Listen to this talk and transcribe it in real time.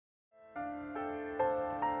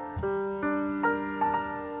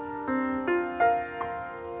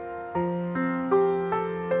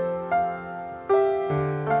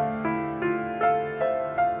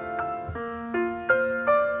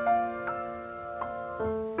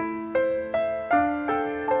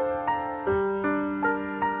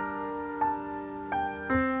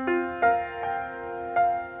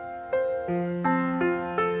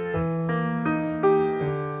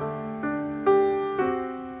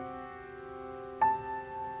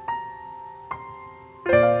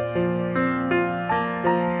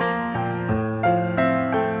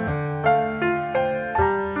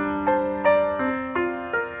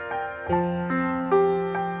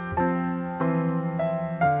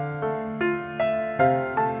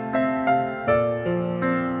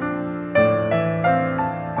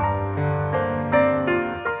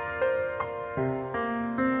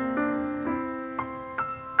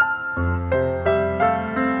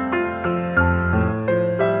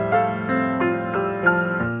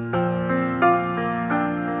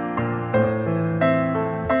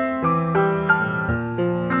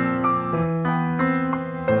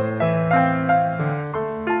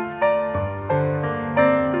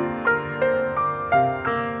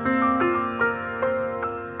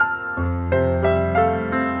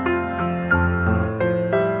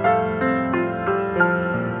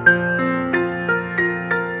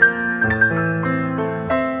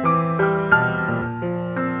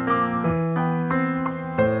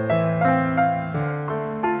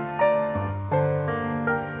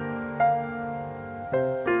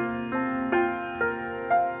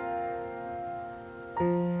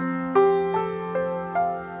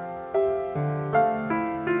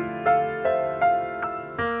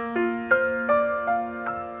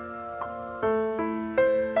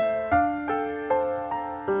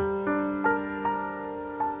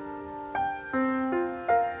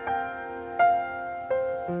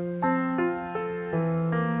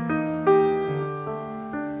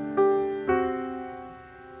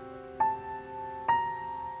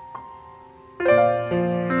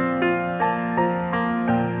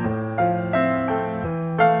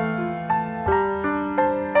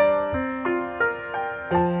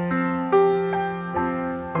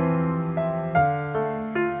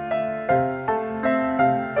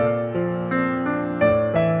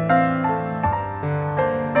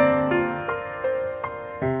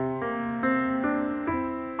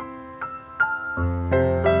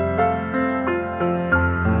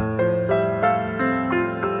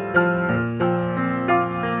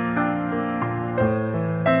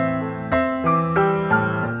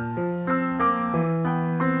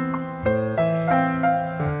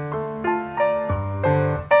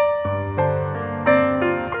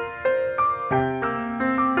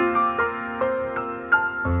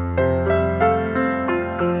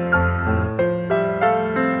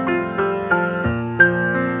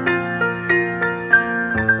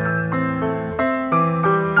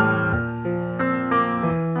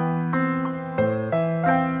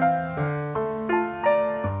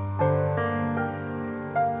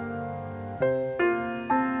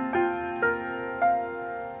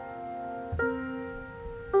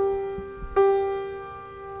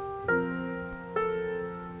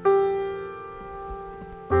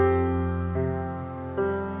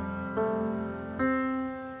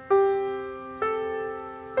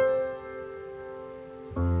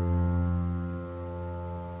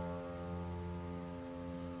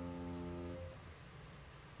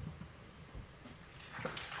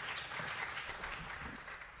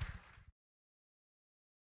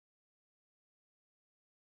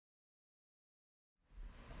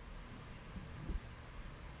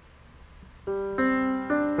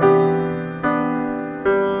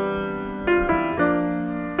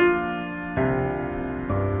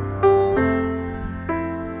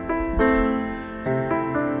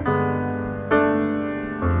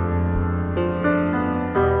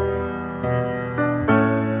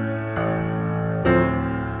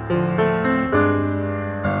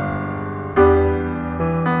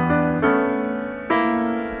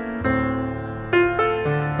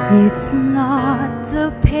It's not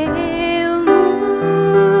the pale moon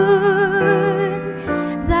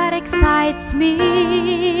that excites me,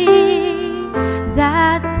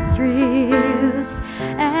 that thrills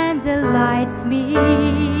and delights me.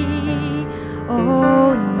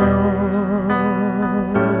 Oh no,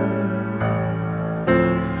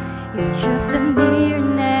 it's just the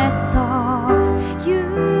nearness of you.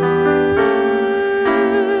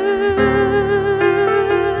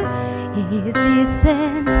 It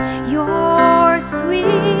isn't your sweet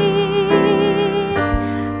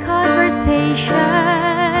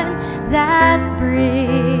conversation that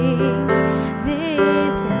brings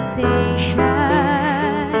this sensation.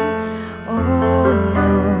 Oh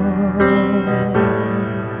no,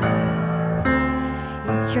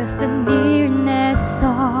 it's just the nearness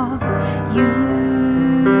of you.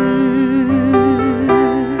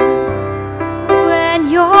 When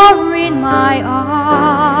you're in my arms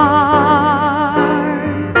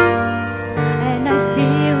and I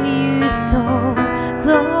feel you so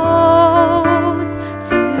close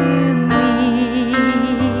to me,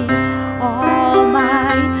 all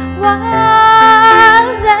my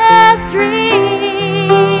wildest dreams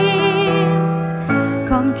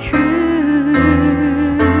come true.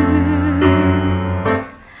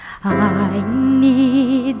 I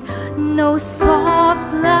need no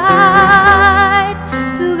soft light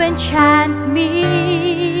to enchant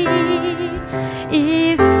me.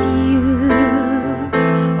 If you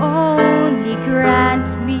only grant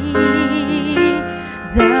me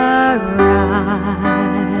the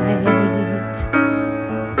right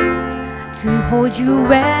to hold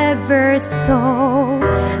you ever so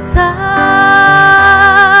tight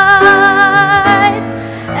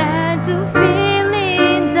and to feel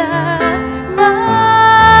in the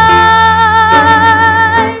night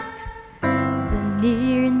the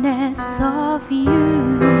nearness of you.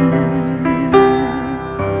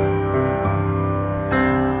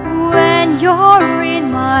 When you're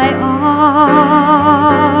in my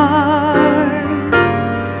arms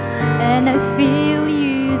and I feel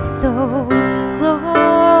you so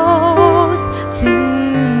close to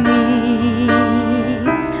me,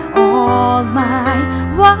 all my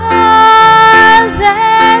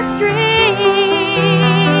wildest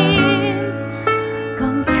dreams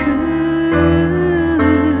come true.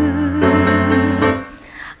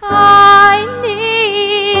 I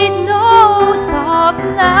need no soft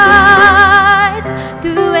light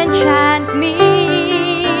to enchant me.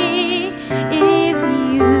 If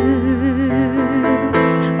you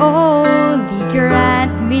only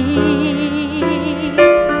grant me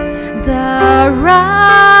the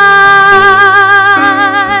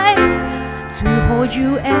right to hold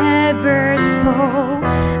you ever so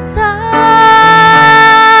tight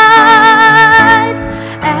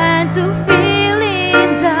and to feel in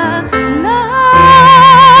the night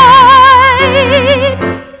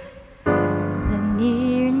the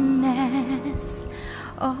nearness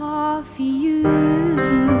of you.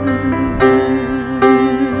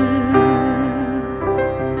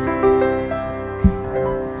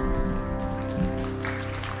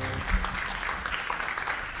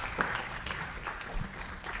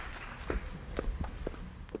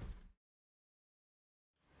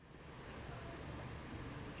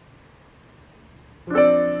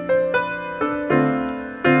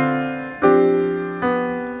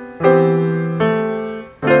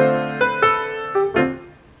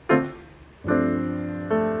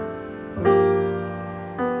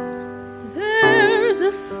 There's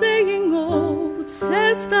a saying old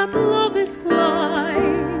says that love is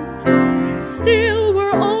blind. Still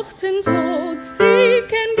we're often told,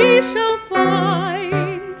 seek and ye shall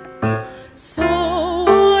find. So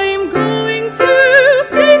I'm going to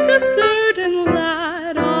seek a certain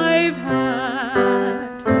lad I've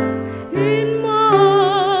had in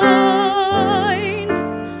mind.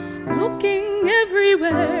 Looking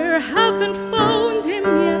everywhere, haven't found him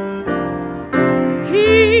yet.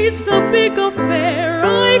 He's the big affair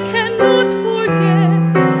I cannot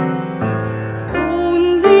forget.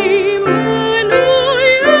 Only man I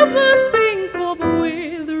ever think of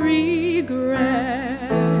with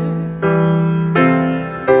regret.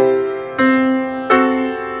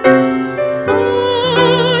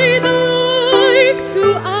 I'd like to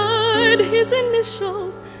add his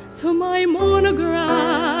initial to my monogram.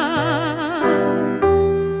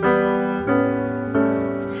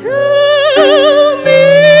 Tell me,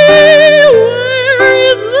 where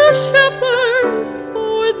is the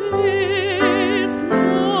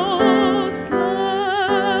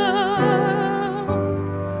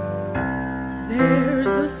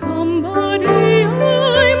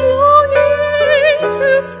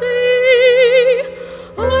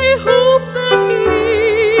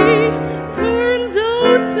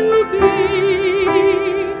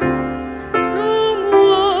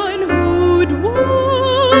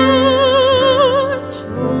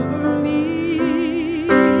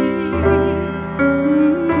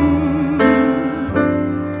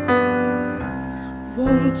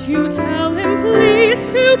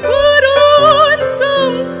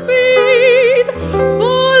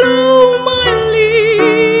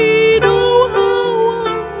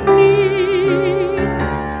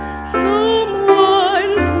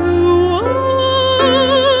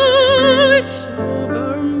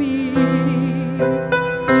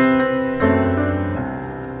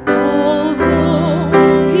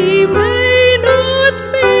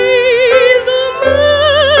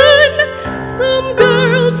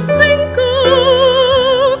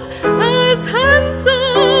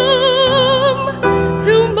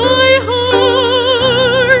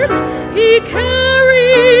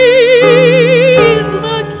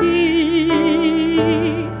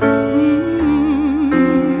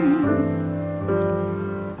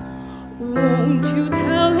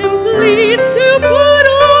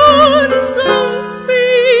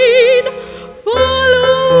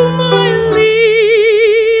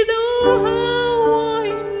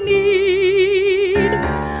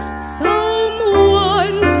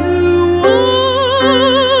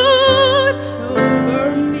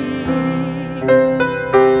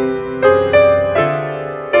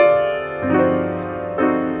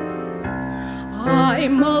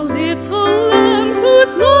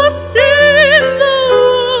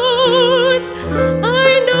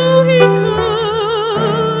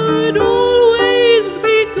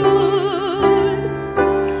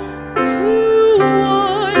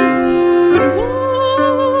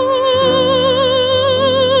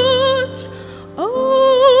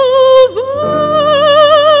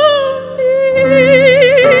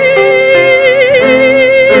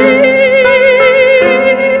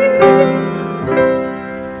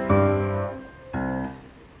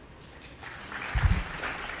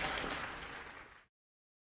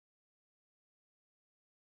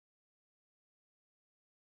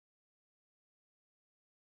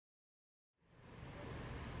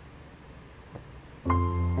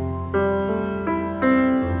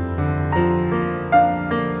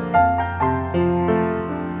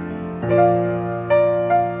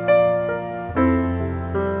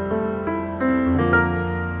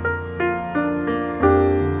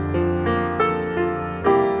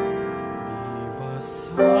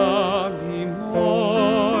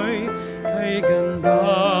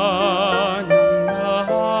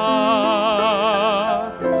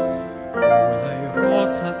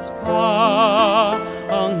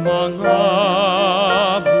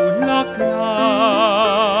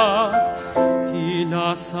bulaklak,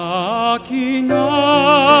 tila sa akin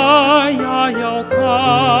ay ayaw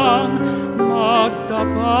kang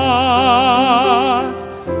magtapat.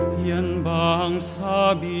 Yan ba ang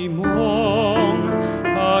sabi mong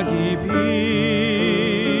pag-ibig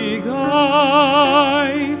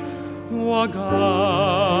ay wagas?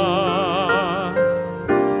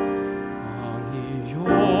 Ang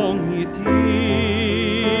iyong ngiti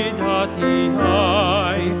dati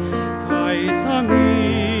ay kay tamis,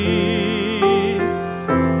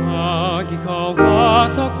 pag ikaw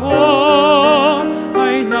at ako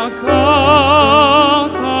ay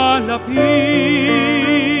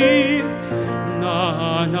nakakalapit,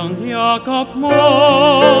 na ng yakap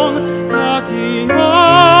mong dati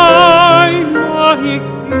ay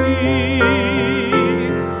mahigpit,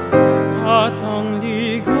 at ang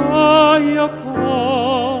ligaya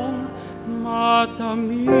kong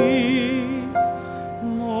matamis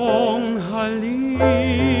mong halik.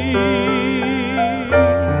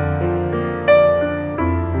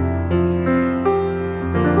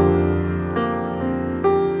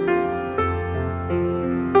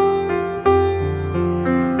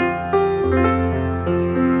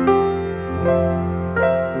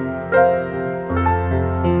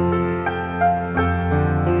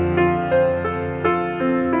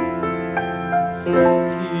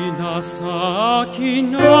 Sa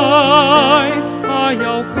akin ay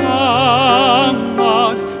ayaw kang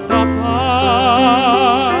magtapat.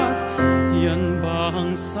 Yan ba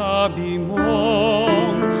ang sabi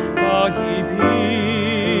mong pag-ibig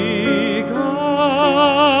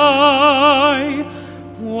ay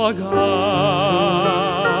wagas?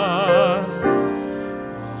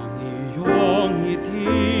 Ang iyong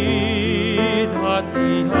ngiti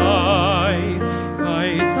dati ay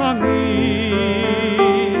kay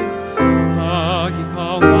tamis, pag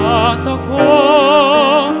ikaw at ako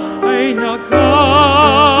ay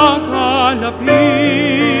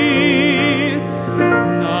nakakalapit,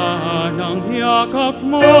 na ng yakap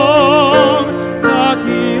mong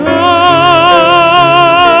dati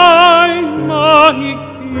ay mahigpit,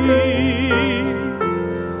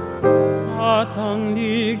 at ang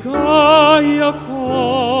ligaya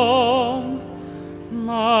kong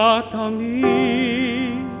matamis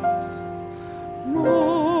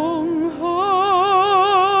mong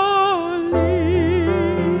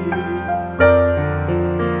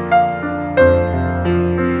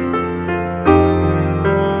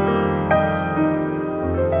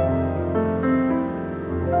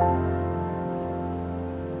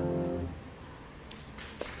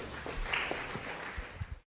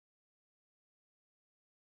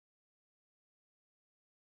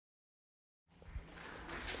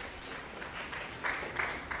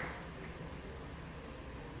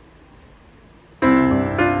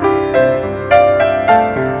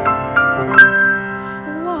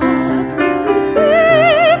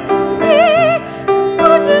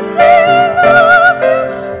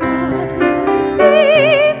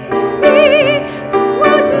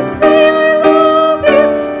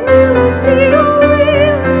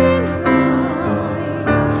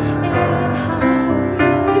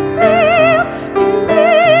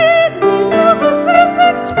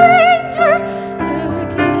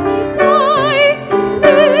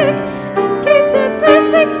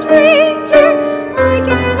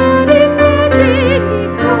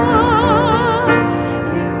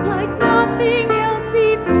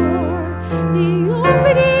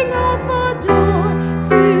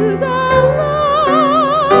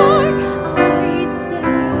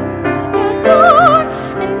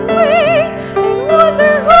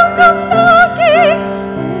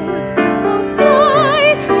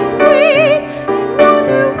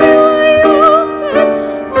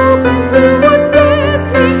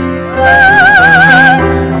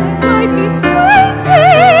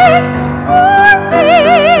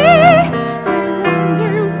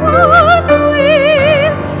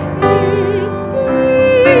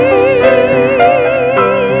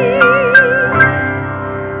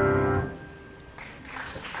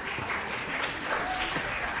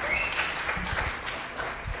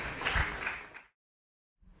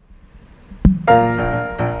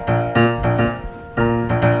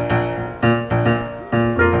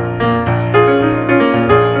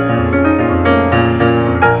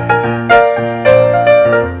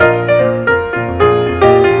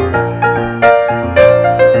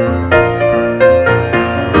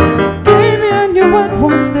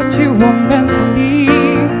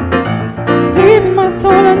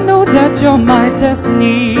you're my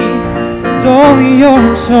destiny. Though you're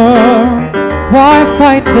unsure, why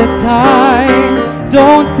fight the tide?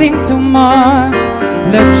 Don't think too much,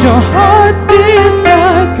 let your heart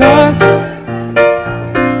decide, 'cause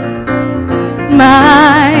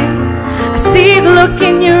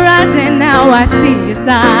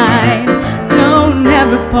inside. Don't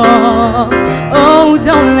ever fall. Oh,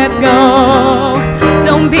 don't let go.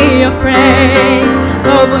 Don't be afraid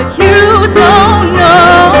of what you don't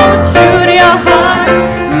know. True to your heart,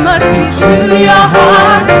 must be true to your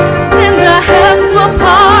heart. When the heavens will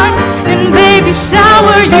part, and baby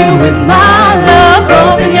shower you with my love.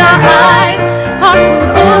 Open your eyes, heart will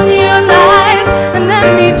tell you lies, and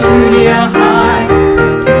then be true to your heart.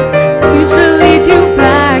 Future lead you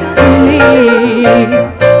back to me.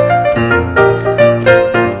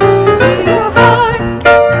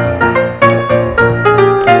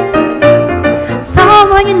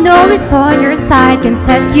 Is on your side can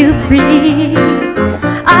set you free.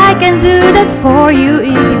 I can do that for you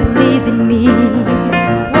if you believe in me.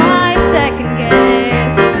 Why second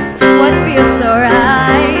guess what feels so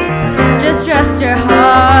right? Just trust your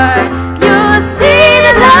heart, you'll see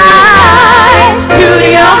the light. True to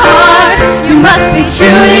your heart, you must be true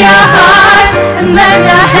to your heart. And when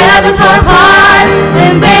the heavens are apart,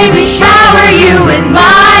 and baby shower you with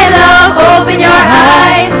my love. Open your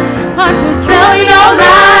eyes, heart will tell you no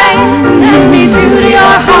lies, and be true to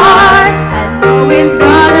your heart. I know it's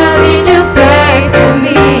gonna lead you straight to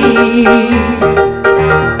me.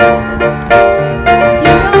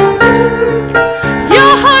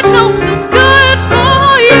 Your heart knows what's good for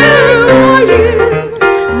you.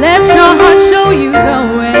 Let your heart show you the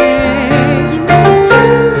way.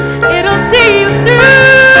 It'll see you through.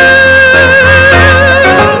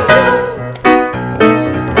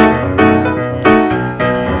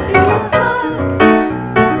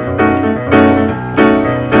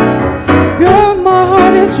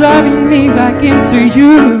 Driving me back into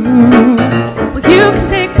you. Well, you can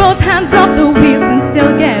take both hands off the wheels and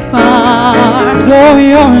still get far. Though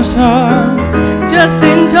you're sure, just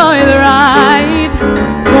enjoy the ride.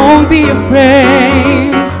 Don't be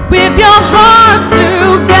afraid. With your heart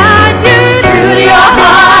to guide you. True to your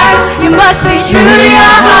heart, you must be true to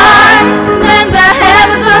your heart. 'Cause when the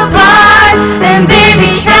heavens will part, and baby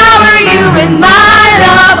shower you with my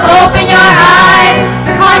love. Open your eyes,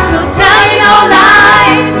 your heart will tell you no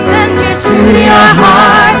lies. When you're true to your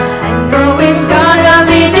heart, I know it's gonna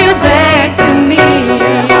lead you straight to me.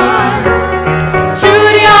 True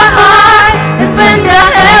to your heart is when the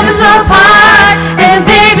heavens will part, and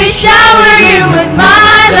baby shower you with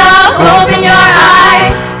my love. Open your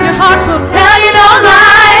eyes, your heart will tell you no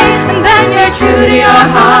lies. And then you're true to your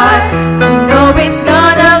heart, I know it's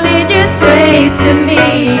gonna lead you straight to me.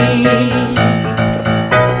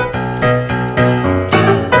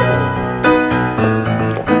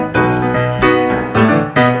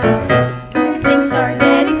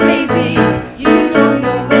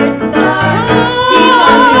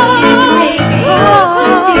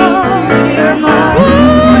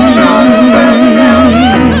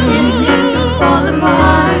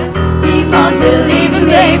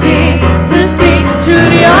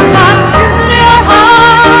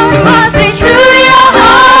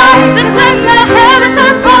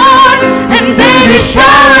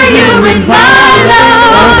 Shower you with my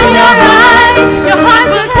love. Open your eyes, your heart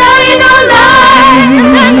will tell you no lies. And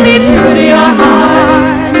then be true to your heart,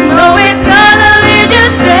 I know it's gonna lead you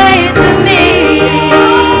straight to me.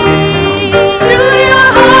 True to your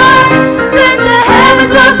heart, spend the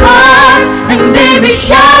heavens apart, and baby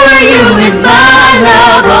shower you with my love.